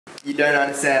You don't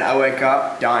understand. I woke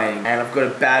up dying and I've got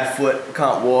a bad foot.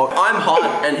 Can't walk. I'm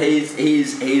hot and he's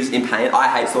in pain. I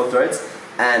hate sore throats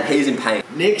and he's in pain.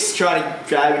 Nick's trying to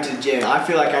drag me to the gym. I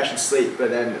feel like I should sleep,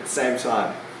 but then at the same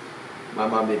time, my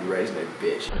mum didn't raise no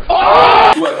bitch.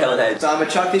 You work hell days. So I'm gonna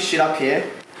chuck this shit up here.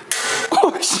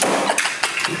 Oh shit!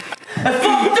 I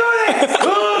fucking do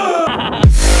this!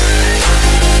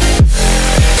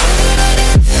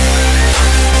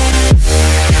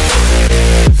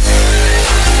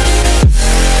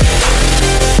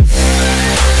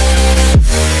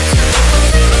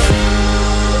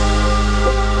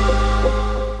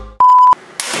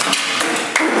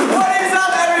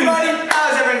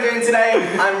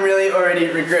 I'm really already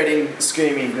regretting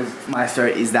screaming because my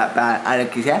throat is that bad. I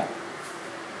don't care.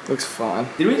 Looks fine.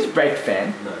 Did we just break the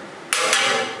fan? No.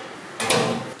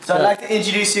 So I'd like to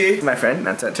introduce you to my friend.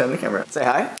 Now turn the camera. Say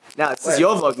hi. Now this is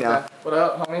your vlog now. What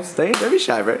up, homies? Don't be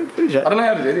shy, bro. Don't be shy. I don't know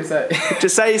how to do this, eh?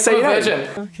 Just say I'm you a know. virgin.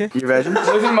 Okay. You're a virgin?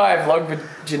 Losing my vlog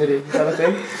virginity, kind of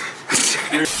thing.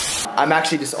 I'm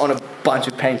actually just on a bunch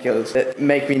of painkillers that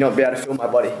make me not be able to feel my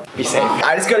body. Be safe.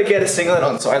 I just gotta get a singlet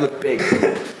on so I look big.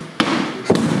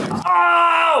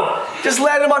 Oh! Just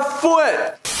landed on my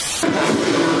foot!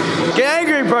 Get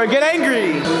angry, bro, get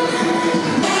angry!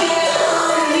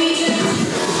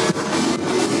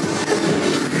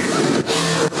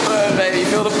 Burn, baby,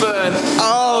 feel the burn.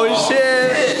 Oh,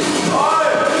 shit!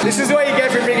 This is what you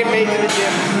get for bringing me to the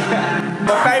gym.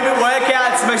 My favourite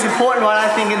workout's the most important one, I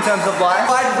think, in terms of life.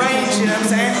 Wide range, you know what I'm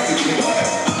saying?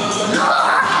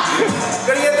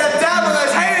 Gotta get that down on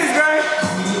those haters, bro!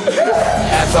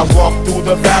 As I walk through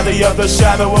the valley of the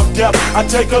shadow of death, I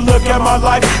take a look at my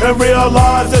life and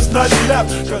realize there's nothing left.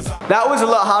 That was a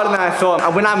lot harder than I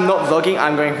thought. When I'm not vlogging,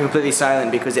 I'm going completely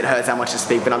silent because it hurts that much to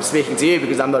speak, but I'm speaking to you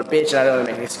because I'm not a bitch and I don't want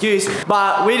to make an excuse.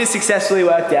 But we just successfully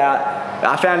worked out.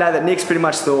 I found out that Nick's pretty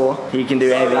much Thor. He can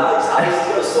do anything.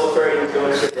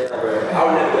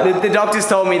 The doctors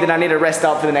told me that I need to rest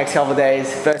up for the next couple of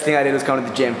days. First thing I did was come to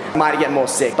the gym. Might get more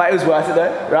sick, but it was worth it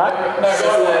though,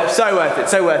 right? So worth it,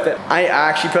 so worth it. I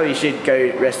actually probably should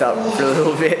go rest up for a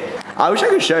little bit. I wish I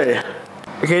could show you.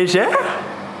 Can you share?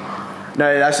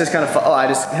 No, that's just kind of fun. Oh, I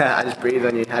just breathe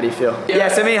on you. How do you feel? Yeah,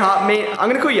 so I'm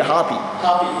gonna call you Harpy.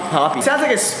 Harpy. Sounds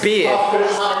like a spear.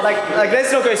 Like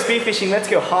let's not go spearfishing, let's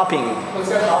go harping. Let's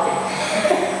go hopping.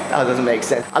 That doesn't make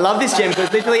sense. I love this gym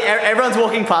because literally everyone's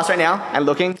walking past right now and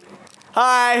looking.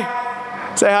 Hi!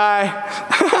 Say hi.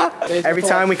 Every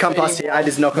time we come past here, I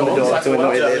just knock on the door to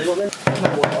annoy them.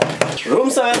 Room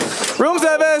service. Room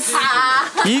service.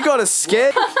 You got us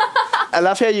scared. I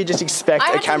love how you just expect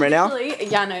a camera now.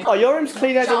 Yeah, no. Oh, your room's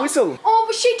clean as a whistle. Oh,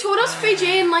 but she taught us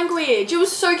Fijian language. It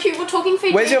was so cute. We're talking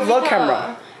Fijian. Where's your vlog with her.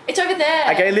 camera? It's over there.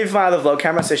 Okay, leave my other vlog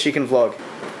camera so she can vlog.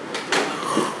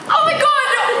 Oh my god,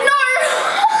 no!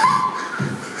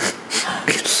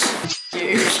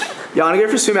 Yo, I'm gonna go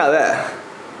for a swim out there.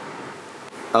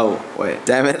 Oh, wait,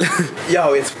 damn it.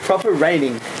 Yo, it's proper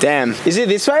raining. Damn. Is it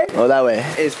this way or that way?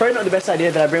 It's probably not the best idea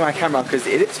that I bring my camera because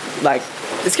it's like,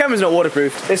 this camera's not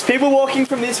waterproof. There's people walking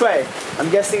from this way. I'm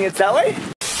guessing it's that way?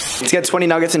 Let's get 20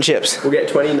 nuggets and chips. We'll get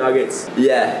 20 nuggets.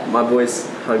 Yeah, my boy's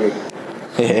hungry.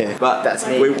 Yeah, But that's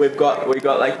me. We've got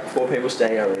like 4 people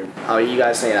staying in our room. Oh, you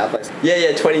guys staying at our place?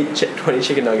 Yeah, 20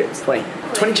 chicken nuggets. 20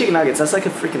 chicken nuggets, that's like a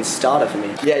freaking starter for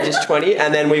me. Yeah, just 20,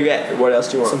 and then we get, what else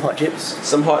do you want? Some hot chips.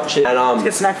 Some hot chips and Let's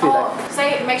get snack food. Oh,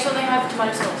 say, make sure they have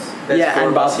tomato sauce. Yeah,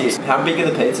 and barbecue. How big are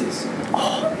the pizzas?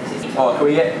 Oh, can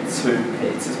we get 2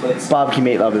 pizzas, please? Barbecue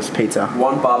meat lovers pizza.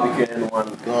 1 barbecue and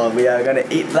 1. God, we are gonna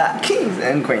eat that, kings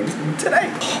and queens,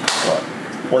 today.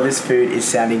 Well, this food is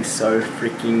sounding so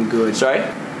freaking good. Sorry?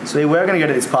 So we were gonna go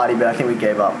to this party, but I think we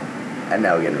gave up. And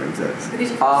now we're getting room service.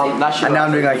 That should And now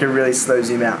I'm doing like a really slow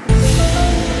zoom out.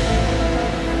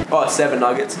 Oh, 7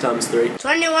 nuggets times 3.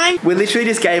 21. We literally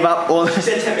just gave up all. You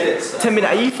said 10 minutes. 10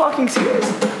 minutes. Are you fucking serious?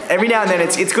 Every now and then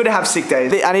it's good to have sick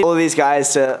days. I need all these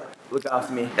guys to look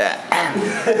after me.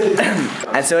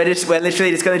 And so we're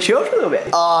literally just gonna chill for a little bit.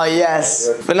 Oh yes.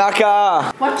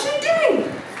 Vanaka. What are you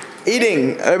doing?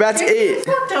 Eating. We're about to eat.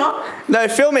 No,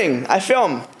 filming. I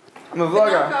film. I'm a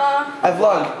vlogger. I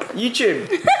vlog. YouTube.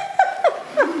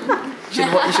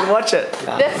 You should watch it.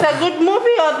 That's a good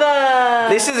movie or the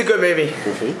This is a good movie.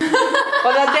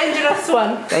 or the dangerous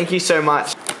one? Thank you so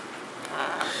much.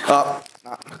 Oh.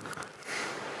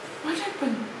 What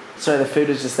happened? Sorry, the food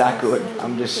is just that good.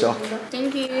 I'm just shocked.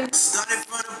 Thank you. This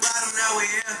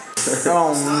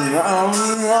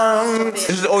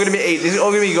is all gonna be eat. This is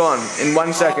all gonna be gone in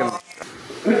 1 second.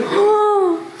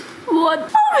 What?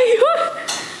 Oh my god.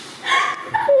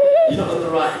 You're not on the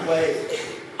right way.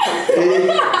 3,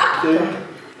 2,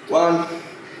 1.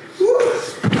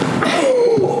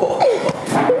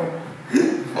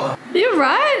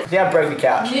 right? I think I broke the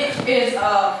couch. Nick is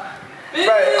up. Bro,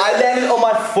 I landed on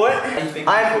my foot.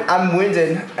 I'm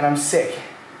wounded and I'm sick.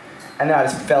 And then I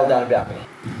just fell down a balcony.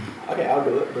 Okay, I'll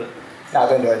do it, but... No,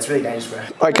 don't do it. It's really dangerous, bro.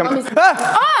 Alright, come on.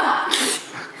 Ah!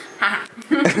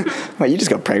 Wait, you just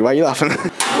got pregnant. Why are you laughing?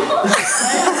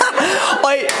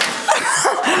 Wait.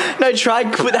 No, try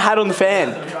and put the hat on the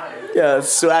fan. Yeah,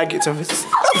 swag. It's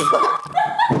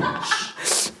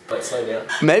Wait, slow down.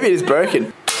 Maybe it is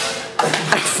broken.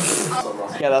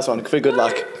 Yeah, that's one. For good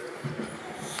luck.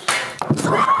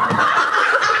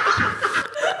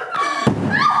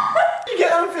 You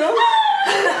get on film?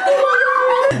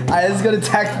 I just got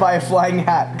attacked by a flying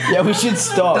hat. Yeah, we should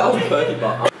stop. That was perfect,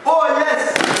 but... Oh,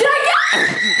 yes! Did I get?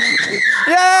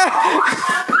 Yeah!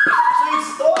 You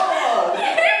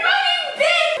fucking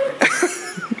did!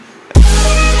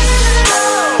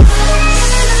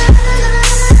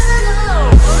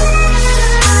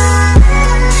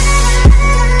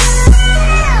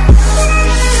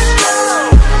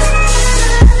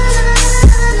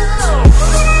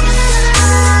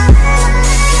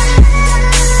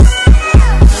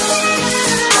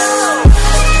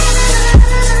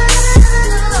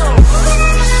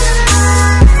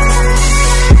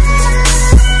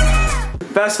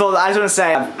 First of all, I just want to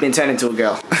say I've been turned into a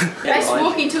girl. I just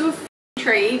walked into a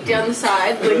tree down the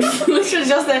side, like literally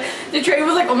just the tree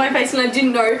was like on my face and I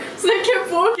didn't know, so I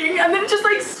kept walking and then it just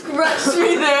like scratched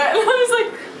me there and I was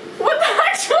like, what the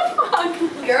actual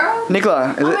fuck, girl?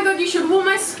 Nicola, is Oh it? my god, you should wear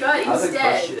my skirt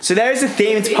instead. So there is a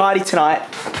themed party tonight,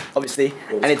 obviously,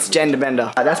 and it's gender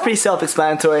bender. That's pretty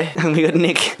self-explanatory. We got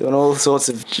Nick doing all sorts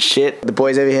of shit. The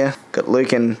boys over here got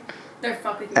Luke and No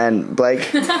fuck with you.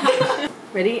 Blake.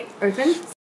 Ready? Open.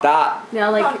 That.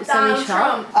 Now, like, semi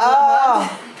sharp.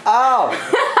 Oh,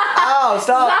 oh,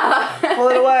 stop! Pull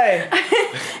it away.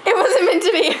 It wasn't meant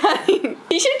to be, honey.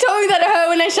 You should have told me that it hurt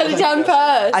when I shut it down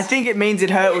first. I think it means it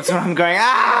hurt when I'm going.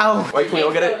 Ow! Wait, can we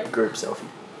all get a group selfie?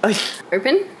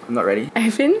 Open. I'm not ready.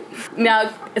 Open.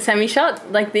 Now, a semi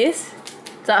shot like this.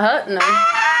 Does that hurt? No.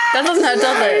 That doesn't hurt,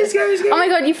 does it? Oh my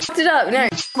god, you fucked it up. No.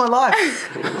 My life.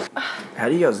 How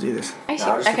do you guys do this?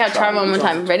 Actually, okay, I'll try one more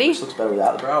time. Ready? This looks better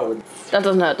without the bra. That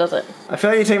doesn't hurt, does it? I feel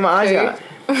like you're taking my eyes out.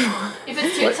 If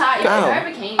it's too tight, you Ow. can wear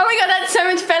a bikini. Oh my god, that's so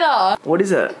much better. What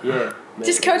is it? Yeah.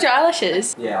 Just curled your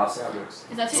eyelashes. Yeah, I'll see how it looks.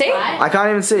 Is that too See? tight? I can't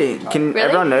even see. Can Really?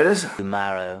 everyone notice?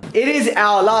 Tomorrow. It is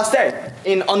our last day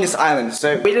on this island.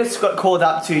 So we just got called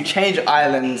up to change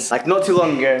islands like not too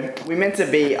long ago. We're meant to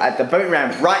be at the boat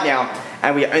ramp right now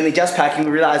and we are only just packing.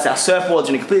 We realized our surfboard's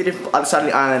on a completely different other side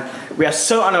of the island. We are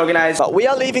so unorganized, but we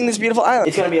are leaving this beautiful island.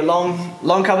 It's gonna be a long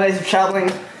couple of days of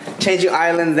traveling, changing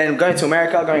islands, then going to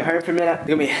America, going home for a minute.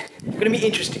 It's gonna be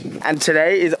interesting. And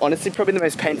today is honestly probably the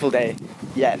most painful day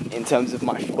yet in terms of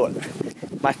my foot.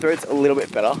 My throat's a little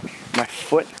bit better. My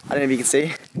foot, I don't know if you can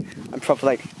see, I'm proper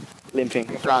like limping.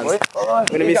 France, I'm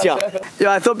gonna miss ya. Yo,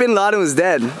 I thought Bin Laden was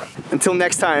dead. Until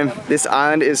next time, this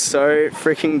island is so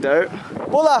freaking dope.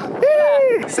 Hola!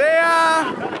 Yay! See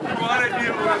ya!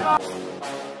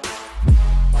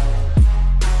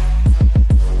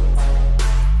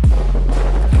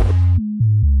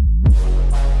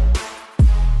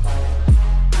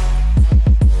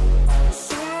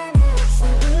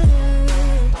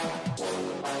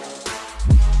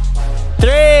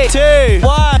 Three, two,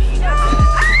 one.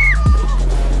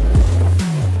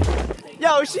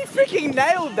 Yo, she freaking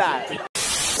nailed that.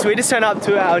 So we just turned up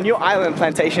to our new island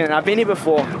plantation and I've been here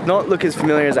before. Not look as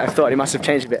familiar as I thought, it must have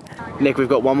changed a bit. Nick, we've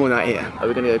got one more night here. Are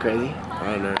we gonna go crazy? I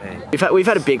don't know, man. We've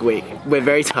had a big week. We're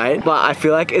very tired, but I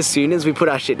feel like as soon as we put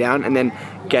our shit down and then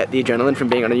get the adrenaline from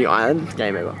being on a new island,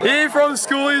 game over. Here from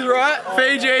Schoolies, right?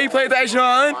 Fiji, Plantation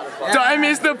Island. Don't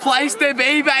miss the place to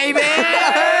be, baby!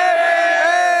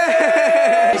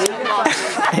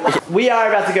 We are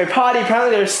about to go party.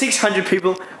 Apparently there are 600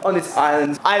 people on this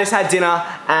island. I just had dinner,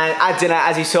 and at dinner,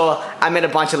 as you saw, I met a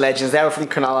bunch of legends. They were from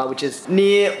Cronulla, which is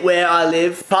near where I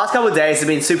live. Past couple of days have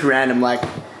been super random. Like,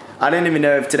 I don't even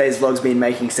know if today's vlog's been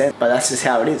making sense, but that's just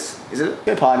how it is it?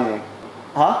 Go partying.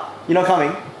 Huh? You're not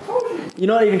coming? You're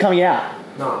not even coming out?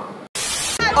 No.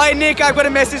 Hey Nick, I've got a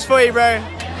message for you, bro. Where'd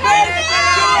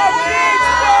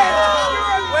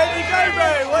you go,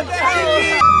 bro? What the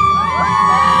hell?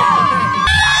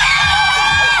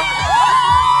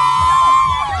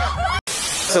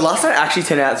 So last night actually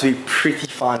turned out to be pretty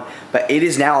fun, but it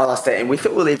is now our last day and we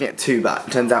thought we were leaving at 2, but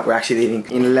it turns out we're actually leaving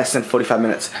in less than 45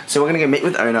 minutes. So we're gonna go meet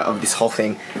with the owner of this whole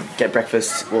thing, get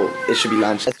breakfast, well, it should be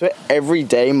lunch. I swear every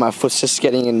day my foot's just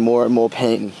getting in more and more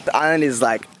pain. The island is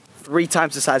like 3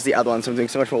 times the size of the other one, so I'm doing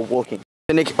so much more walking.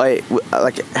 So Nick, wait,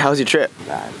 like, how's your trip?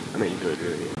 Bad. I mean, good,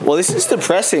 really. Well, this is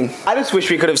depressing. I just wish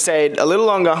we could have stayed a little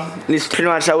longer. This pretty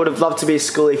much, I would have loved to be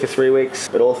schoolie for 3 weeks,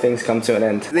 but all things come to an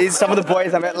end. These are some of the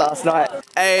boys I met last night.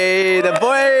 Hey, the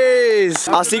boys!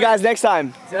 I'll see you guys next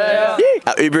time. Yeah.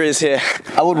 Our Uber is here.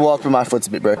 I would walk, but my foot's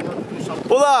a bit broken.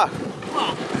 Hola!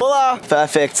 Hola!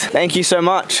 Perfect. Thank you so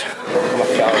much.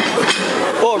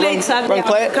 Oh, wrong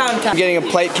plate? I'm getting a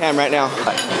plate cam right now.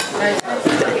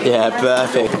 Yeah,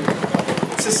 perfect.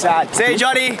 This is sad. Say,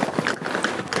 Johnny!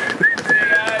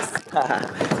 Look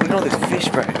at all this fish,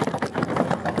 bro.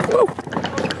 Woo.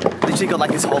 Literally got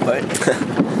like this whole boat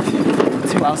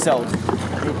to ourselves.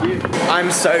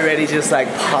 I'm so ready to just like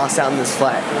pass out on this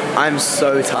flight. I'm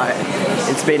so tired.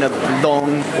 It's been a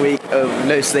long week of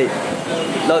no sleep.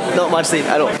 Not much sleep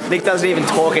at all. Nick doesn't even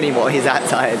talk anymore. He's that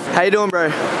tired. How you doing, bro?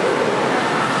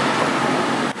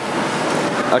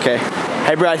 Okay.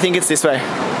 Hey, bro, I think it's this way.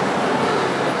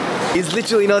 He's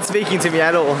literally not speaking to me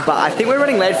at all. But I think we're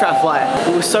running late for our flight.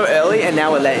 It was so early and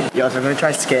now we're late. Yo, so I'm gonna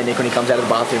try to scare Nick when he comes out of the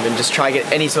bathroom and just try to get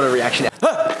any sort of reaction.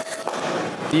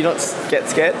 Do you not get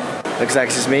scared? Looks like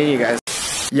it's just me and you guys.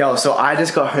 Yo, so I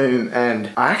just got home and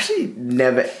I actually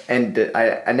never ended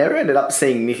up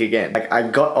seeing Nick again. Like, I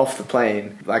got off the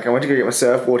plane. Like, I went to go get my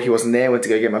surfboard. He wasn't there. Went to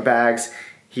go get my bags.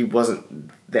 He wasn't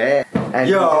there. And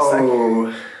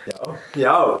Yo,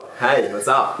 hey, what's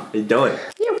up? How you doing?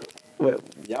 Wait,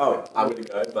 Yo, I'm gonna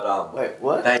go, but wait,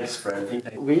 what? Thanks, friend.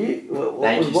 What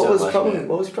was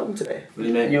the problem today? What do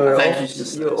you mean? You were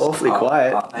you're awfully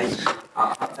quiet.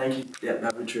 Thank you. Yeah,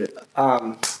 have a trip.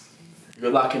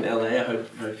 Good luck in LA. I hope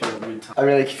you have a good time. I'm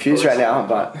really confused right now,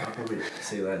 but I'll probably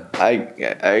see you later.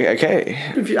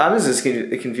 Okay. I'm as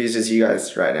confused as you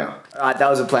guys right now. That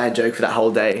was a planned joke for that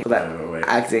whole day. For that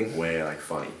acting. We're like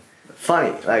funny.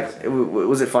 Funny? Like,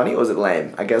 was it funny or was it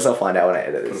lame? I guess I'll find out when I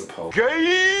edit this.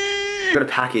 Got a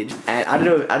package, and I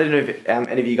don't know if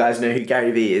any of you guys know who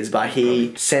Gary Vee is, but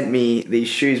he sent me these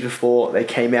shoes before they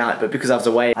came out, but because I was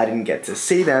away, I didn't get to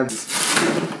see them.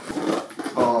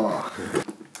 Oh,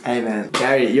 hey man,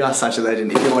 Gary, you are such a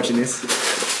legend. If you're watching this,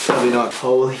 probably not.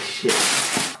 Holy shit.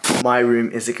 My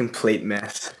room is a complete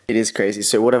mess. It is crazy.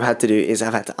 So what I've had to do is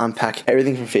I've had to unpack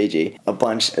everything from Fiji, a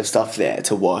bunch of stuff there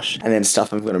to wash, and then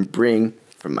stuff I'm gonna bring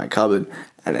from my cupboard,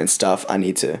 and then stuff I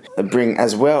need to bring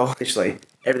as well. Literally,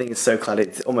 everything is so cluttered.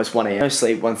 It's almost 1 AM. No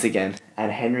sleep once again.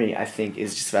 And Henry, I think,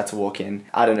 is just about to walk in.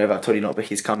 I don't know if I've told you not, but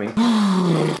he's coming.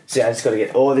 So yeah, I just gotta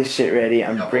get all this shit ready.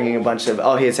 I'm bringing a bunch of,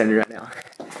 oh, here's Henry right now.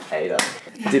 Hey,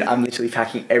 dude, I'm literally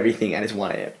packing everything and it's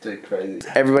 1 AM. Dude, crazy.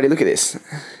 Everybody look at this.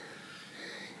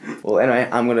 Well, anyway,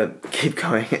 I'm gonna keep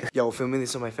going. Yo, we're filming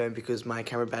this on my phone because my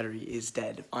camera battery is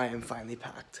dead. I am finally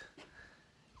packed.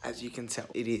 As you can tell,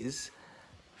 it is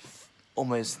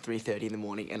almost 3:30 in the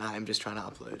morning and I am just trying to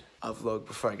upload a vlog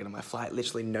before I get on my flight.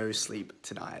 Literally no sleep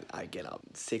tonight. I get up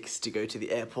 6 to go to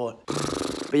the airport.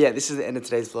 But yeah, this is the end of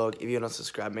today's vlog. If you're not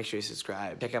subscribed, make sure you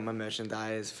subscribe. Check out my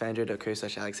merchandise,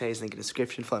 fandro.co/AlexHayes. Link in the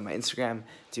description. Follow my Instagram.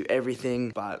 Do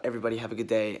everything. But everybody have a good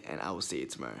day and I will see you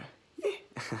tomorrow. Yeah.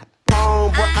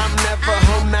 Home, but I'm never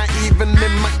home, not even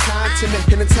in my continent.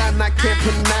 In a time I can't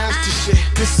pronounce this shit.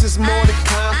 This is more than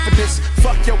confidence.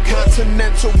 Fuck your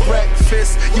continental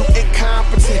breakfast. You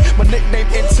incompetent. My nickname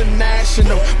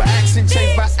international. My accent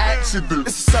changed by accident.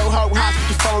 This is so hard,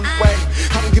 hospital phone away.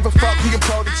 I don't give a fuck who your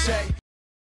protege.